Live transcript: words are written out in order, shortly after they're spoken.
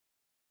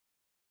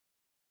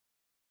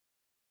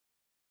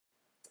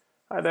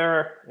Hi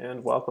there,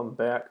 and welcome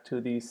back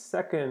to the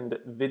second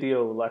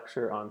video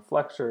lecture on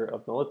Flexure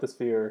of the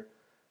lithosphere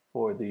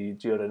for the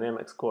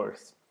Geodynamics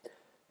course.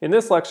 In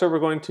this lecture, we're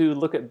going to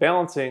look at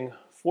balancing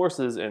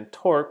forces and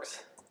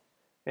torques,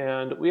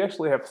 and we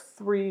actually have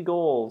three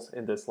goals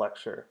in this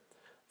lecture.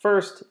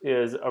 First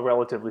is a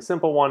relatively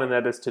simple one, and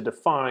that is to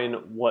define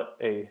what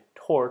a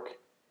torque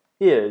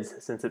is,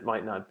 since it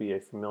might not be a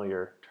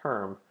familiar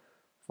term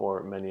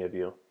for many of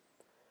you.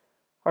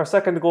 Our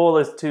second goal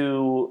is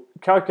to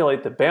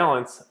calculate the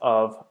balance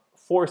of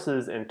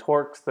forces and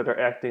torques that are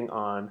acting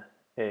on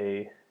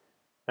an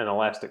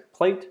elastic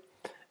plate.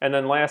 And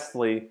then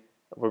lastly,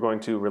 we're going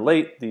to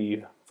relate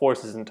the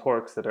forces and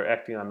torques that are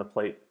acting on the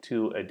plate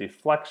to a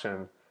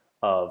deflection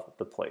of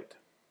the plate.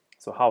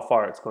 So how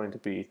far it's going to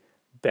be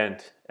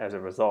bent as a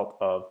result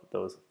of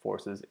those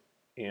forces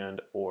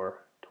and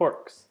or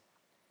torques.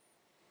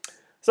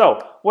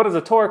 So what is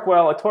a torque?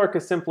 Well, a torque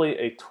is simply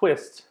a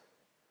twist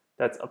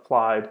that's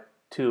applied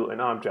to an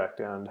object,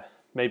 and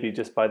maybe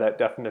just by that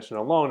definition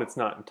alone it's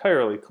not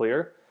entirely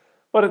clear,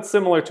 but it's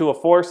similar to a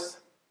force,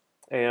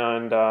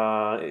 and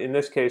in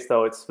this case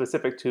though it's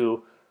specific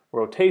to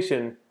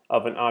rotation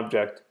of an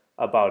object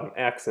about an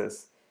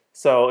axis.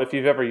 So if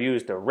you've ever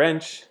used a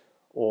wrench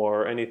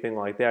or anything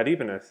like that,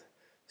 even a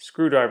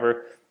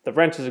screwdriver, the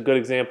wrench is a good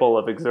example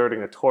of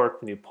exerting a torque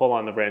when you pull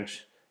on the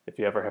wrench. If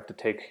you ever have to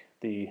take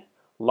the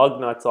lug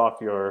nuts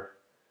off your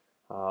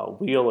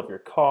wheel of your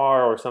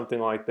car or something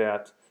like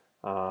that,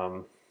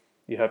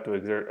 you have to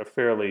exert a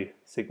fairly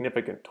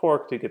significant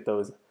torque to get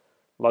those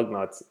lug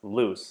nuts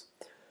loose.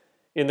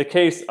 In the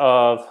case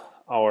of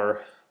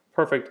our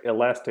perfect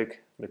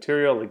elastic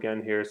material,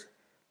 again here's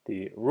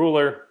the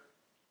ruler.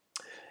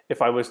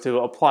 If I was to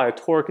apply a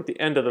torque at the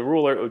end of the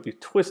ruler, it would be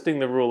twisting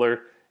the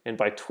ruler, and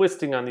by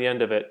twisting on the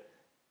end of it,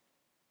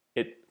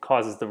 it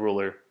causes the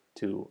ruler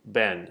to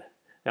bend.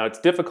 Now it's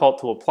difficult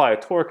to apply a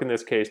torque in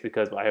this case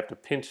because I have to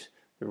pinch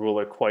the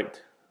ruler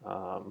quite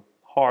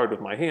hard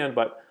with my hand,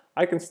 but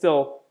I can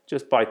still,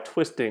 just by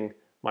twisting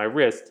my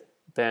wrist,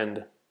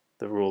 bend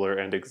the ruler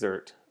and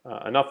exert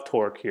enough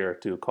torque here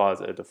to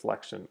cause a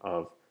deflection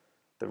of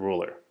the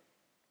ruler.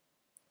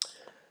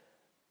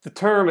 The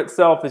term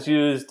itself is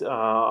used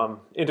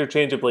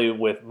interchangeably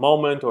with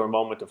moment or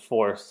moment of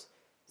force.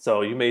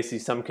 So you may see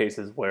some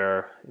cases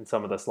where in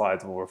some of the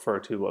slides we'll refer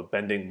to a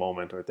bending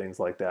moment or things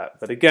like that.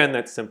 But again,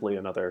 that's simply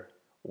another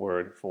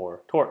word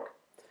for torque.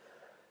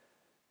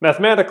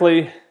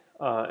 Mathematically,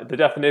 the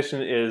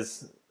definition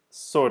is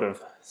sort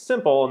of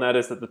simple, and that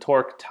is that the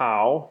torque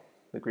tau,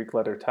 the Greek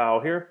letter tau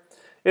here,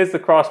 is the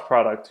cross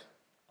product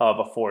of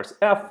a force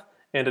F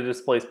and a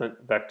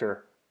displacement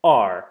vector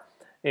R.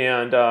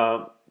 And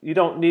you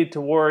don't need to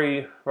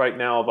worry right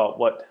now about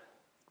what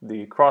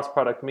the cross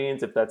product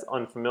means if that's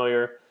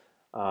unfamiliar,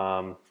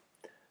 but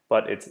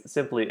it's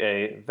simply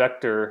a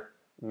vector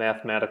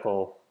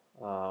mathematical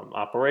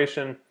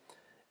operation,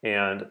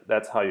 and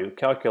that's how you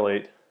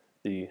calculate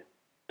the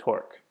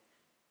torque.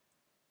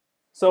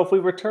 So if we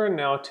return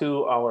now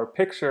to our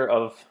picture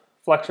of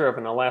flexure of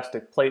an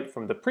elastic plate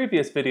from the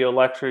previous video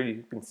lecture,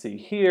 you can see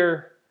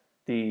here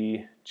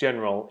the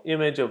general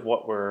image of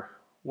what we're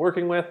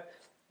working with.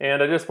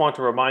 And I just want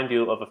to remind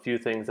you of a few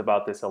things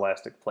about this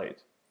elastic plate.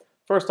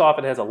 First off,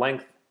 it has a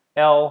length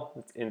L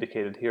that's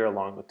indicated here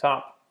along the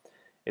top.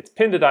 It's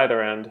pinned at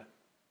either end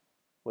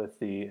with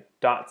the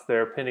dots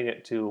there pinning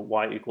it to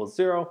y equals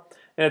 0.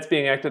 And it's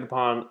being acted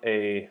upon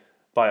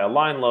by a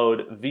line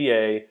load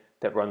VA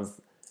that runs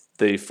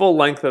the full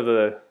length of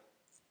the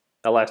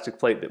elastic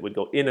plate that would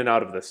go in and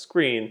out of the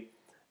screen,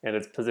 and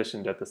it's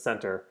positioned at the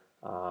center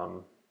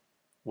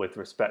with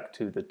respect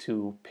to the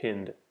two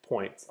pinned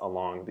points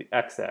along the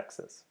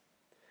x-axis.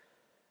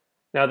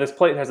 Now this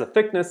plate has a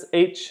thickness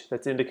h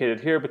that's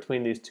indicated here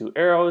between these two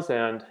arrows,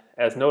 and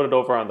as noted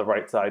over on the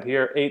right side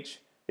here,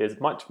 h is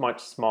much,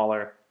 much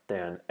smaller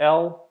than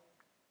L.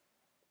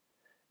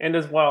 And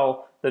as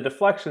well, the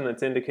deflection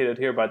that's indicated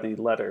here by the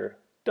letter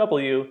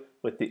W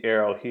with the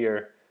arrow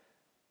here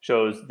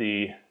shows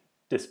the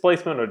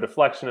displacement or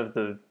deflection of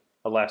the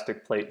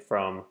elastic plate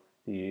from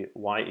the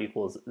y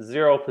equals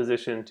 0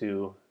 position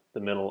to the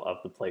middle of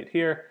the plate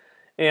here.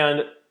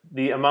 And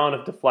the amount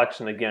of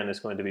deflection, again, is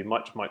going to be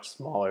much, much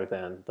smaller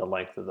than the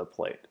length of the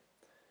plate.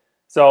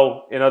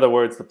 So, in other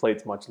words, the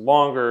plate's much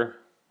longer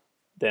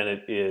than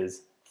it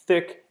is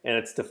thick, and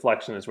its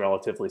deflection is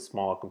relatively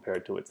small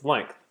compared to its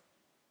length.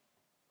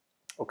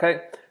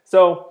 Okay,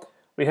 so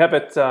we have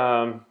it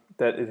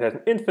that it has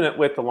an infinite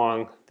width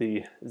along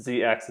the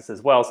z-axis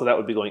as well, so that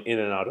would be going in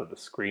and out of the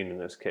screen in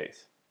this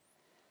case.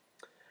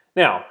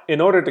 Now,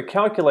 in order to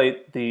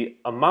calculate the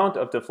amount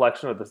of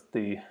deflection, or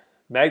the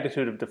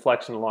magnitude of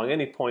deflection along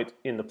any point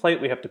in the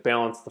plate, we have to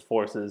balance the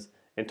forces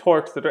and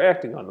torques that are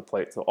acting on the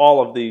plate, so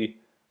all of the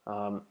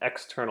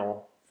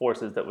external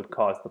forces that would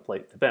cause the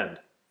plate to bend.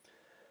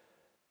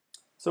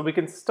 So we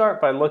can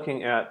start by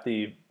looking at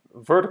the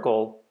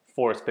vertical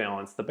force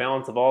balance, the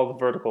balance of all the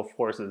vertical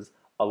forces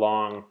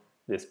along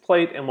this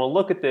plate, and we'll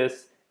look at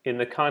this in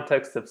the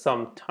context of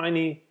some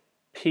tiny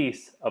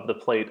piece of the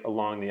plate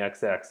along the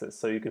x-axis.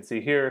 So you can see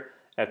here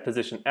at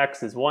position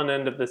x is one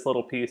end of this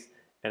little piece,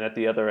 and at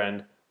the other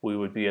end we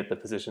would be at the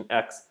position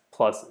x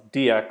plus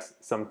dx,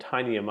 some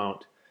tiny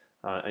amount,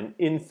 an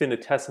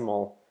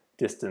infinitesimal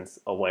distance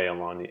away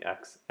along the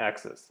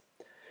x-axis.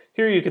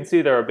 Here you can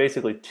see there are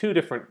basically two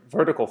different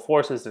vertical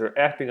forces that are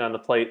acting on the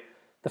plate.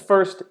 The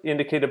first,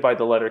 indicated by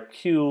the letter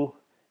Q,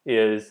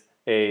 is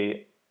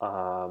a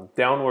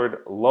downward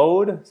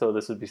load, so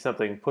this would be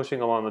something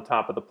pushing along the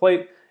top of the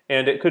plate,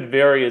 and it could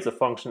vary as a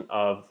function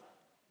of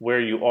where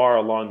you are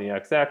along the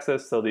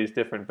x-axis, so these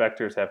different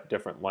vectors have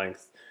different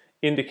lengths,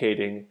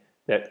 indicating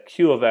that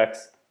Q of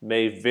x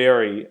may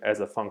vary as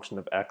a function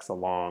of x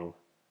along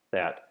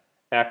that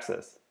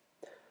axis.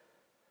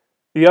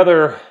 The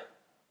other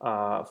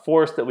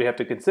force that we have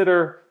to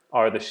consider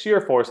are the shear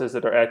forces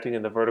that are acting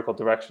in the vertical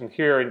direction,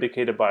 here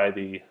indicated by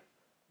the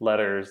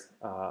letters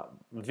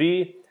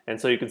V. And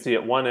so you can see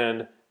at one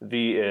end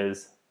V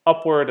is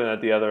upward, and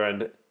at the other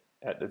end,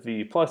 at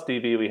V plus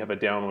dV, we have a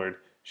downward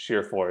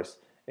shear force.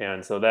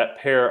 And so that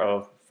pair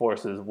of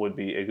forces would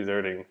be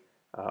exerting,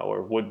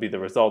 or would be the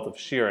result of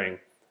shearing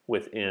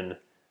within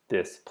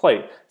this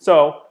plate.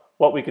 So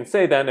what we can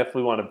say then, if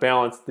we want to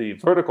balance the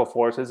vertical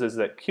forces, is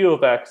that Q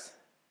of x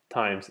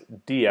times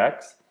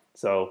dx,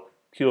 so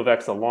Q of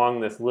x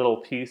along this little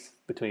piece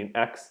between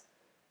x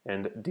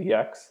and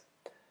dx,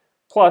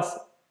 plus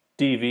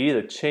dV,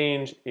 the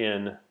change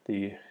in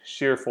the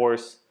shear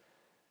force,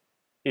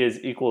 is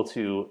equal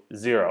to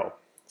 0.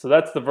 So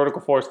that's the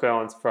vertical force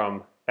balance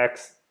from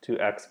x to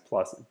x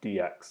plus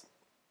dx.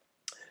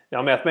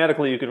 Now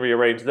mathematically you can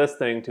rearrange this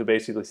thing to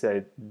basically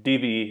say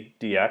dV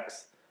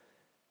dx.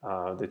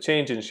 The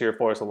change in shear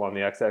force along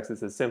the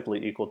x-axis is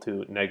simply equal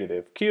to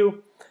negative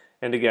Q.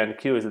 And again,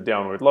 Q is the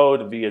downward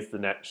load, V is the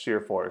net shear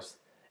force.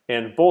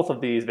 And both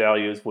of these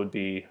values would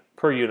be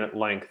per unit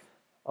length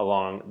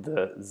along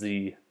the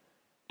z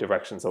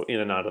direction, so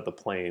in and out of the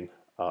plane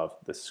of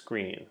the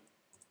screen.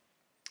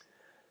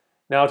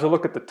 Now to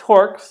look at the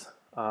torques,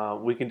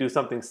 we can do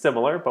something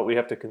similar, but we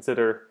have to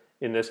consider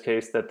in this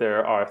case that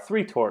there are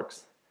three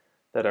torques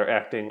that are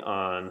acting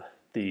on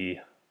the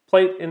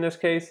plate in this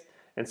case.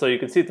 And so you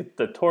can see that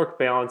the torque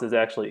balance is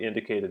actually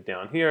indicated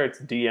down here. It's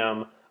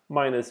dm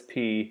minus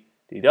p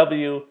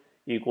dw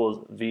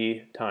equals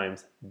v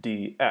times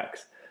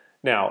dx.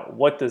 Now,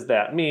 what does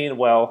that mean?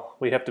 Well,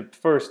 we have to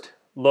first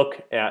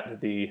look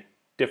at the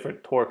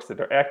different torques that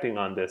are acting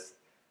on this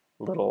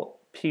little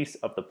piece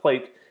of the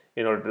plate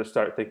in order to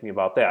start thinking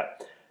about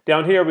that.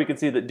 Down here we can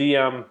see that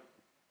dm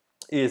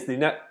is the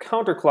net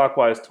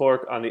counterclockwise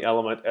torque on the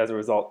element as a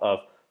result of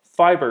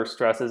fiber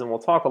stresses, and we'll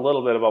talk a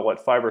little bit about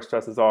what fiber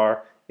stresses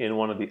are in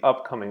one of the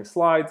upcoming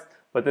slides,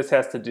 but this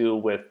has to do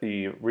with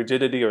the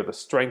rigidity or the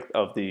strength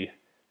of the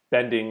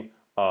bending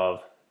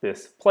of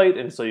this plate.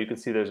 And so you can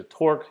see there's a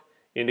torque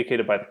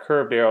indicated by the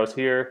curved arrows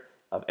here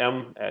of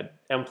m at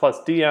m plus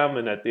dm,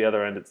 and at the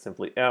other end it's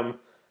simply m.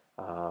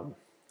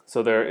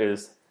 So there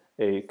is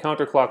a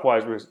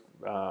counterclockwise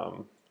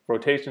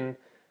rotation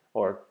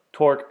or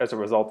torque as a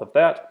result of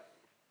that.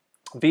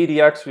 V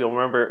dx, you'll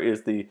remember,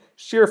 is the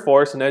shear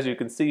force, and as you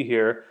can see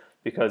here,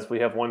 because we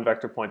have one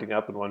vector pointing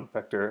up and one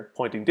vector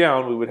pointing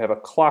down, we would have a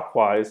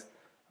clockwise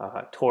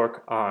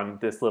torque on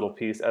this little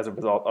piece as a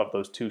result of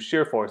those two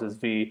shear forces,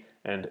 V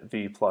and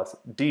V plus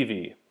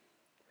dV.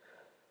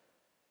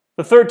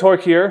 The third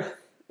torque here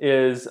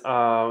is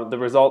the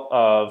result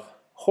of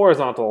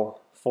horizontal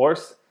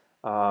force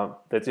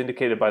that's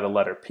indicated by the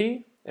letter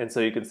P. And so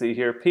you can see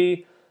here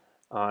P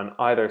on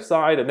either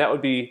side, and that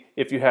would be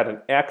if you had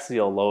an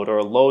axial load or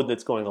a load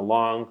that's going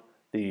along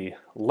the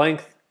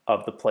length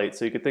of the plate.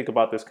 So you could think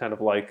about this kind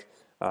of like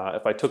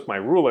if I took my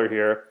ruler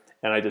here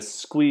and I just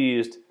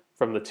squeezed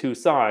from the two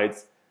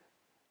sides,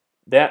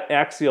 that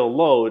axial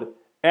load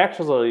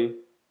actually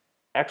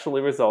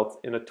results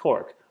in a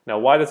torque. Now,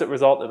 why does it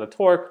result in a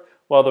torque?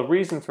 Well, the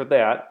reason for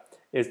that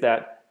is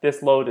that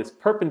this load is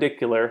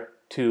perpendicular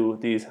to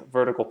these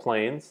vertical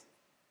planes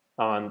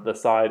on the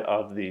side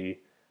of the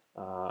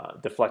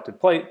deflected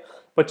plate,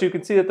 but you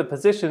can see that the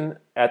position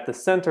at the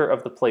center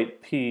of the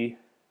plate P,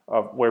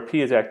 where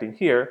P is acting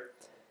here,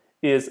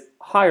 is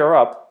higher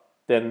up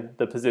than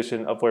the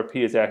position of where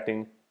P is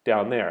acting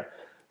down there.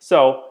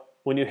 So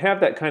when you have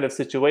that kind of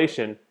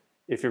situation,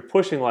 if you're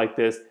pushing like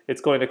this,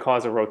 it's going to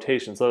cause a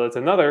rotation. So that's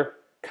another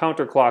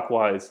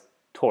counterclockwise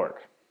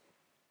torque.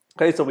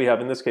 Okay, so we have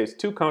in this case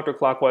two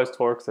counterclockwise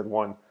torques and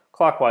one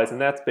clockwise,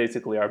 and that's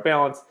basically our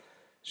balance,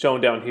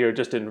 shown down here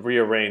just in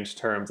rearranged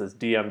terms as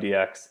dm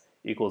dx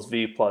equals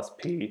v plus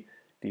p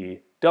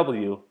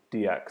dw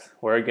dx,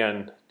 where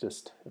again,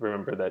 just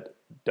remember that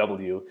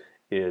w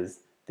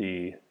is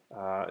the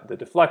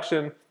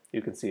deflection.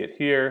 You can see it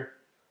here.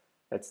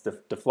 That's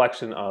the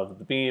deflection of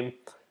the beam.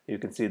 You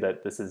can see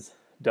that this is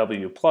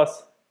w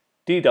plus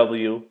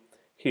dw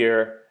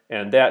here,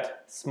 and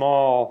that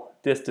small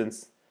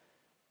distance,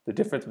 the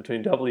difference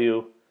between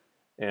w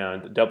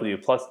and w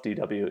plus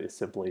dw, is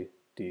simply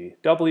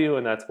dw,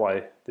 and that's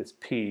why this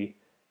p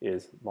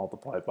is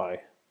multiplied by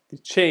the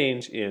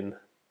change in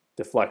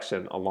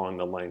deflection along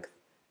the length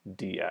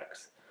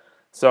dx.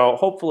 So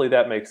hopefully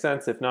that makes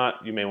sense. If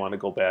not, you may want to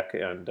go back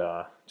and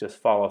just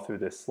follow through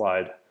this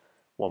slide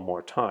one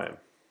more time.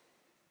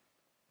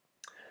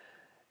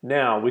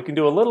 Now we can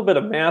do a little bit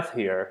of math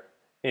here,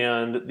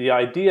 and the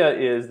idea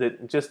is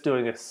that just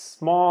doing a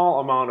small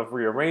amount of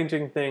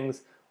rearranging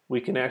things, we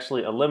can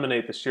actually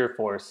eliminate the shear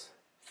force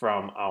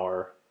from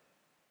our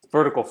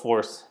vertical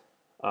force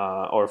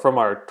or from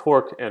our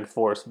torque and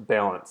force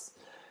balance.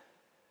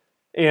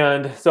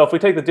 And so if we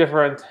take the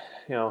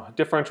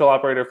differential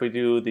operator, if we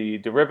do the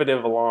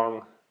derivative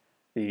along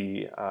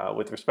the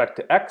with respect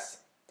to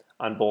x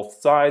on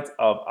both sides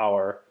of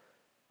our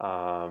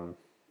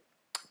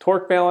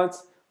torque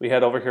balance, we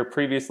had over here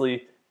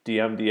previously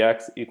dm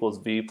dx equals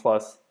v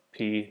plus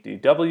p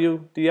dw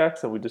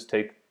dx, and we just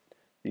take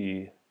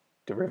the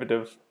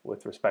derivative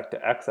with respect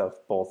to x of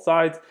both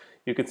sides.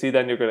 You can see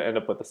then you're going to end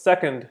up with the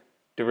second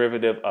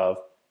derivative of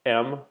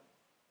m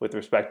with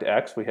respect to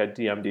x. We had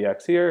dm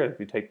dx here, and if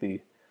you take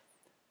the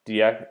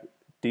d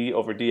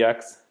over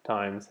dx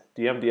times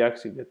dm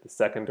dx, you get the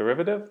second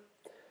derivative,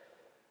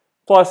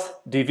 plus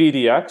dv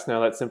dx, now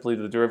that's simply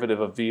the derivative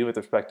of v with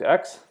respect to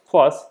x,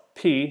 plus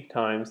p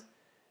times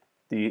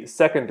the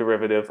second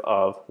derivative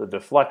of the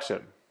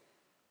deflection.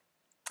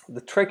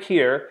 The trick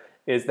here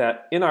is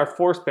that in our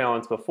force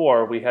balance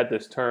before, we had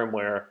this term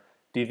where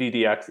dv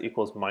dx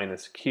equals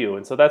minus q,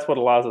 and so that's what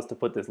allows us to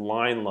put this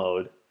line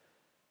load,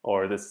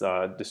 or this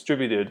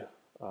distributed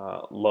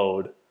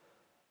load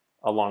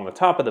along the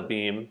top of the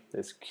beam,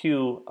 this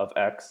q of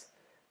x.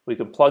 We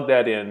can plug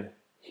that in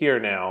here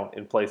now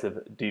in place of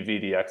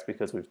dv dx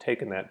because we've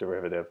taken that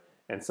derivative,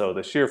 and so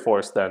the shear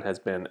force then has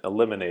been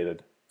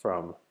eliminated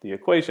from the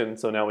equation.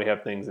 So now we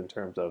have things in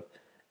terms of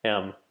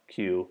m,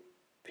 q,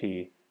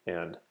 p,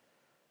 and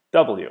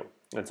w.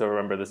 And so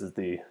remember, this is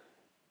the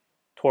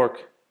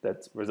torque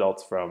that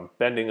results from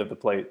bending of the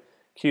plate.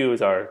 Q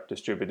is our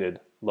distributed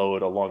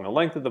load along the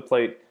length of the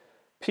plate.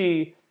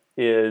 P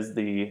is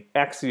the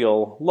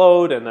axial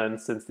load, and then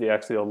since the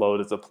axial load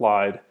is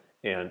applied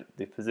and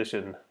the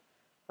position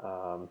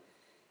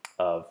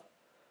of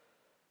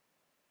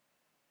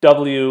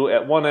W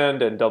at one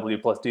end and W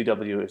plus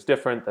dW is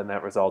different, then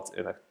that results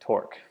in a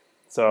torque.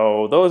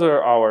 So those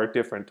are our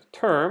different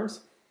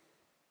terms.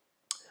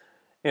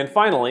 And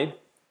finally,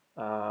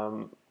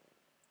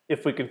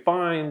 if we can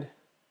find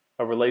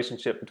a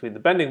relationship between the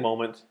bending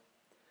moment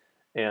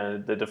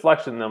and the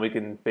deflection, then we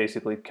can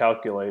basically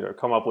calculate or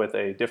come up with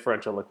a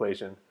differential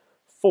equation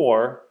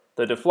for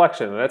the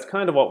deflection. And that's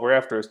kind of what we're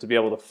after, is to be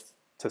able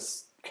to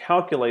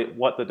calculate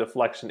what the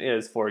deflection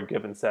is for a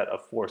given set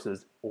of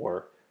forces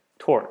or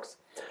torques.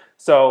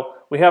 So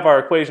we have our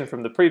equation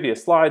from the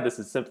previous slide. This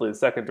is simply the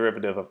second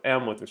derivative of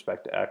m with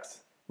respect to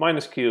x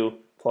minus q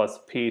plus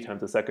p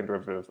times the second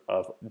derivative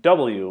of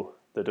w,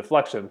 the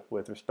deflection,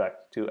 with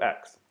respect to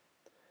x.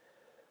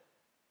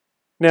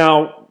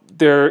 Now,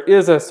 there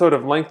is a sort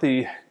of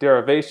lengthy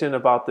derivation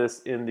about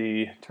this in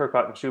the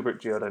Turcotte and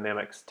Schubert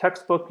Geodynamics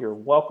textbook. You're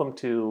welcome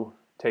to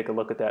take a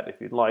look at that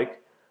if you'd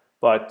like,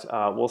 but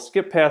we'll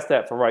skip past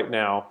that for right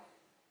now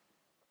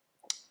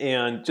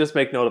and just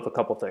make note of a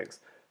couple things.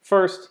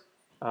 First,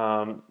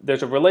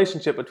 there's a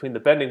relationship between the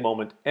bending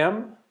moment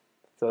m,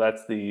 so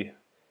that's the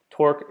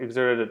torque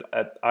exerted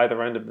at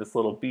either end of this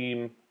little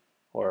beam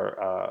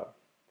or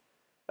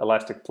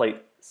elastic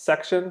plate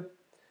section,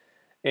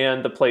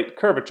 and the plate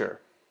curvature.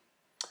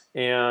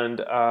 And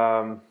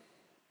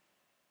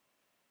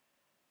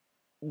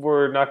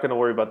we're not going to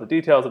worry about the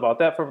details about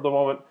that for the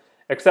moment,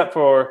 except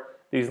for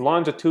these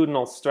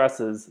longitudinal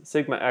stresses,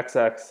 sigma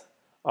xx,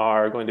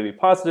 are going to be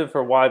positive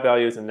for y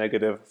values and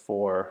negative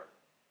for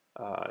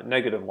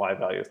negative y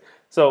values.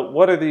 So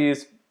what are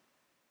these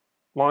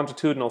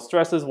longitudinal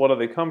stresses? What do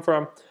they come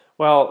from?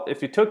 Well,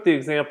 if you took the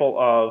example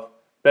of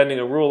bending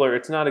a ruler,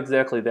 it's not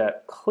exactly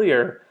that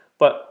clear,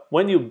 but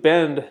when you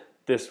bend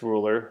this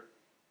ruler,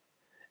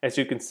 as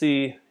you can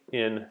see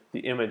in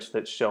the image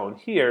that's shown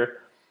here,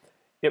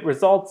 it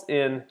results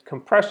in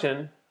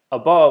compression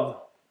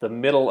above the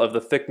middle of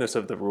the thickness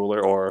of the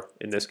ruler, or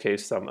in this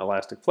case some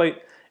elastic plate,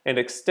 and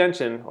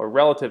extension or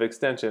relative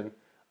extension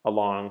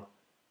along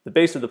the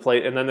base of the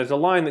plate. And then there's a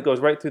line that goes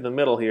right through the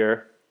middle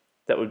here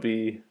that would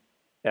be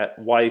at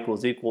y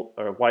equals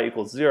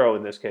 0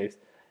 in this case,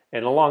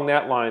 and along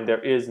that line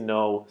there is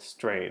no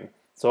strain.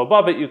 So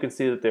above it you can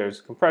see that there's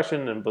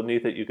compression, and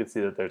beneath it you can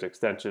see that there's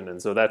extension,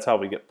 and so that's how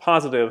we get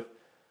positive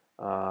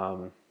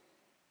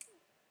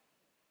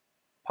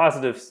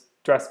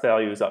stress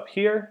values up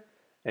here.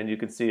 And you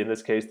can see in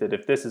this case that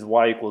if this is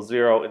y equals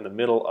 0 in the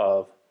middle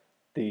of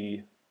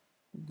the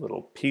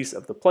little piece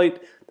of the plate,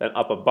 then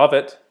up above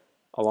it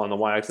along the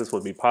y-axis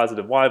would be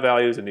positive y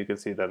values, and you can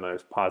see then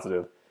there's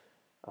positive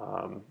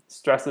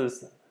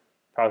stresses,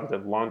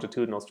 positive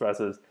longitudinal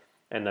stresses,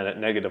 and then at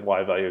negative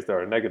y values there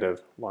are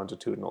negative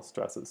longitudinal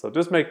stresses. So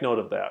just make note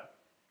of that.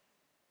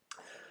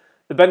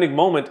 The bending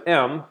moment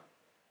m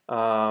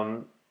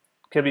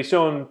can be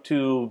shown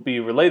to be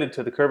related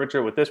to the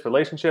curvature with this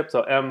relationship.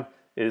 So m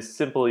is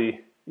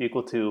simply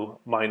equal to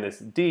minus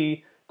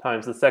d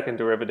times the second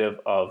derivative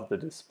of the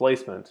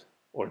displacement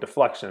or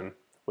deflection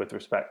with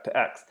respect to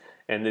x.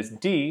 And this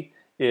d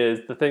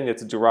is the thing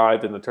that's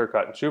derived in the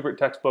Turcotte and Schubert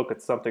textbook.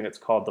 It's something that's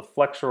called the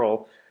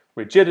flexural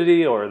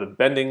rigidity, or the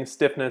bending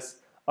stiffness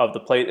of the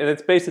plate, and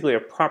it's basically a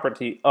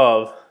property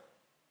of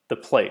the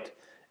plate.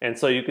 And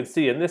so you can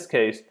see in this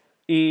case,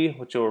 E,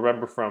 which you'll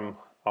remember from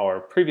our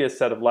previous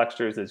set of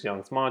lectures, is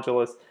Young's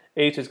modulus.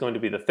 H is going to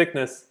be the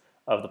thickness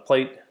of the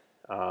plate.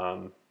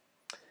 And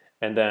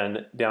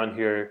then down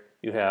here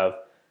you have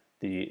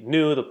the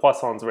nu, the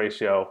Poisson's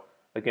ratio,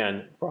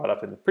 again brought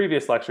up in the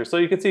previous lecture. So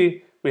you can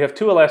see we have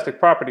two elastic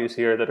properties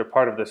here that are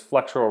part of this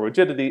flexural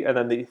rigidity, and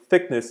then the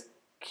thickness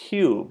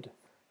cubed.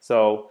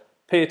 So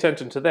pay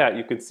attention to that.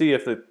 You can see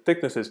if the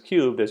thickness is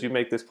cubed, as you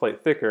make this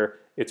plate thicker,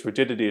 its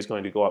rigidity is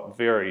going to go up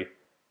very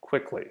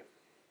quickly.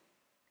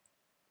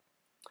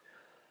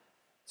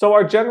 So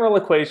our general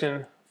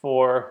equation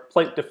for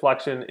plate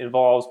deflection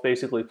involves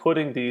basically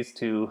putting these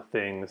two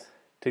things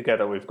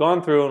together. We've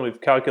gone through and we've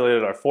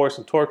calculated our force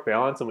and torque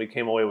balance, and we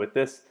came away with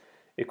this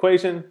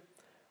equation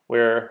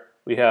where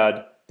we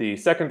had the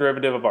second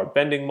derivative of our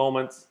bending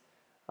moments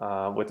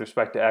with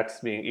respect to x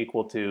being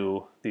equal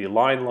to the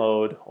line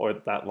load, or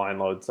not line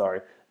load,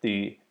 sorry,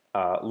 the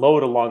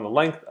load along the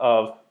length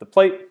of the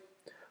plate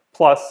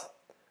plus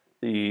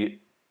the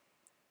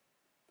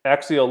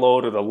axial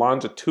load, or the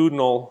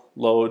longitudinal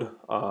load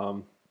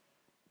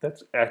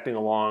that's acting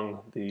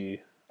along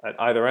at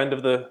either end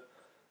of the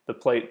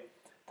plate,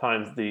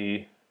 times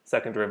the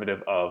second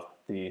derivative of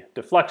the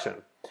deflection.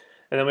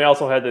 And then we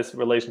also had this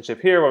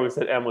relationship here where we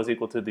said m was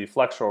equal to the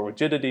flexural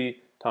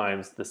rigidity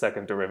times the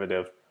second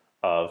derivative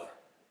of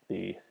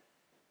the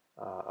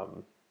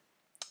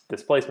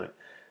displacement.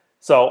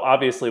 So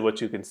obviously what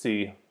you can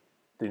see,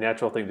 the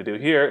natural thing to do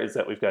here is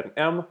that we've got an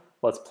m.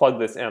 Let's plug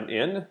this m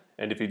in,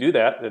 and if you do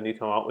that, then you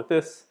come out with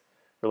this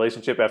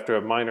relationship after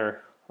a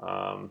minor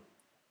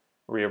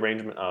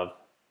rearrangement of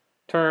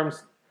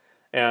terms.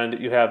 And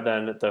you have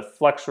then the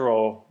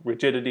flexural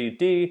rigidity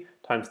d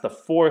times the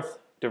fourth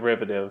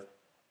derivative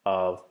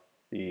of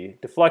the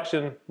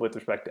deflection with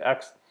respect to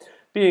x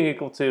being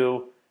equal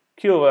to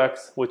q of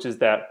x, which is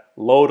that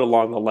load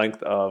along the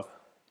length of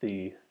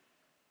the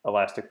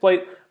elastic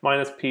plate,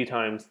 minus p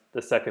times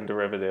the second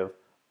derivative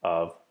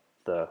of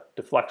the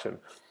deflection.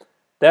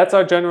 That's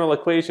our general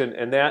equation,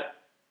 and that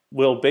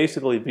will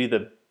basically be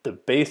the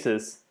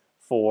basis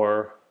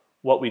for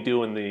what we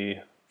do in the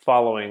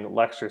following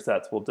lecture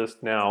sets. We'll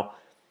just now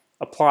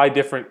apply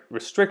different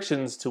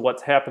restrictions to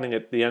what's happening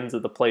at the ends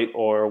of the plate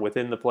or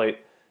within the plate,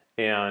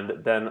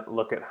 and then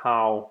look at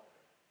how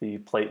the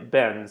plate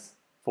bends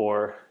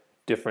for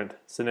different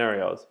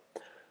scenarios.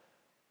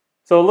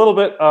 So a little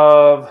bit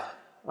of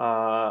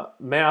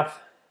math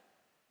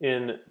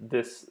in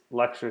this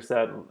lecture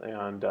set,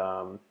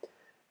 and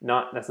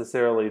not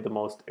necessarily the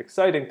most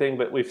exciting thing,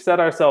 but we've set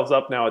ourselves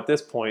up now at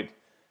this point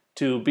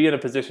to be in a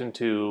position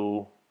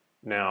to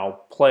now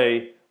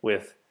play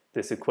with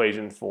this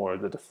equation for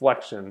the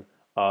deflection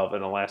of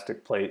an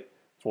elastic plate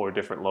for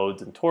different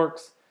loads and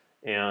torques,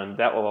 and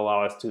that will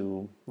allow us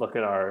to look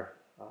at our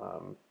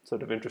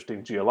sort of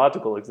interesting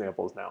geological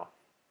examples now.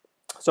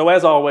 So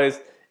as always,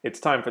 it's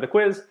time for the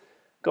quiz.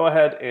 Go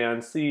ahead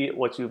and see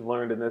what you've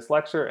learned in this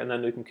lecture, and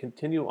then we can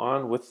continue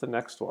on with the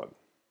next one.